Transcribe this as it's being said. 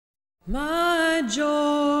My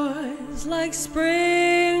joy's like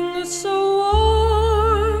spring so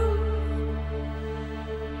warm,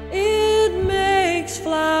 it makes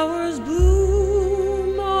flowers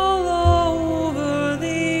bloom all over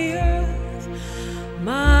the earth.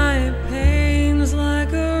 My pain's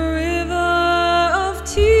like a river of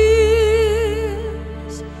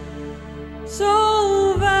tears,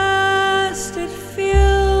 so vast it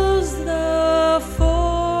fills the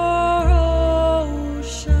four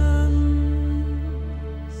oceans.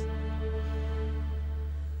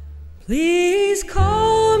 Please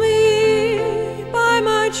call me by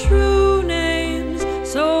my true names,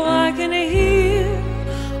 so I can hear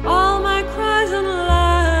all my cries and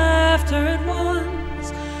laughter at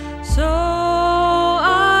once, so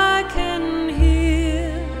I can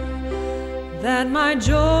hear that my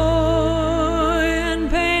joy and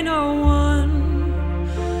pain are one.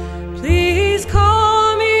 Please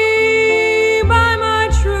call me by my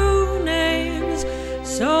true names,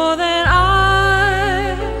 so that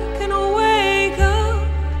I can wake up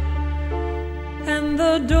and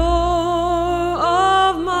the door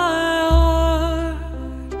of my heart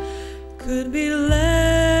could be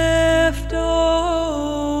left open.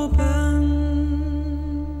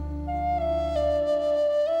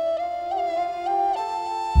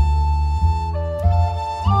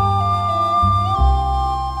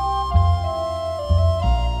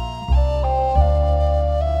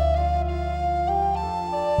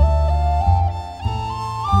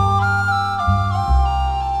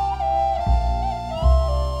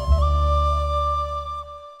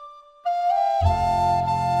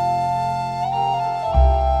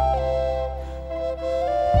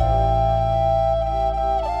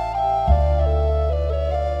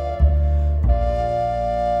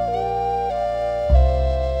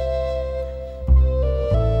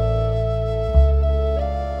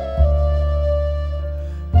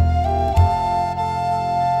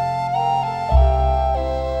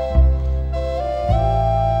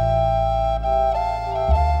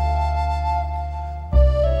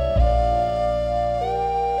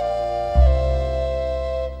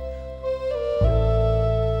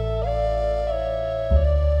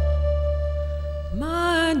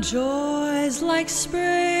 My joy's like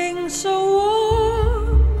spring so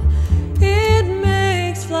warm, it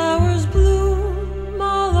makes flowers bloom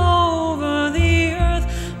all over the earth.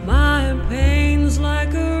 My pain's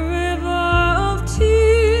like a river of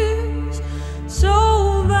tears,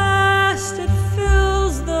 so vast it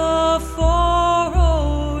fills the four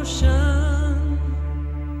oceans.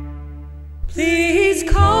 Please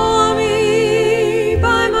call me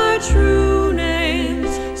by my true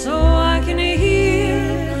names, so I can hear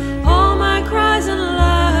all my cries and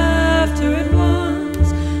laughter at once,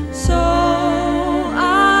 so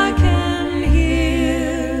I can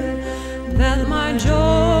hear that my joy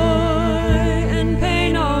and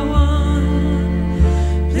pain are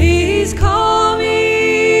one. Please call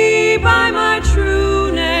me by my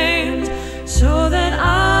true names, so that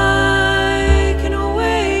I can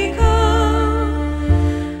wake up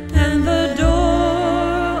and the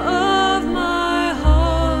door of my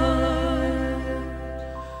heart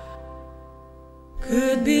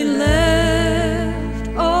could be left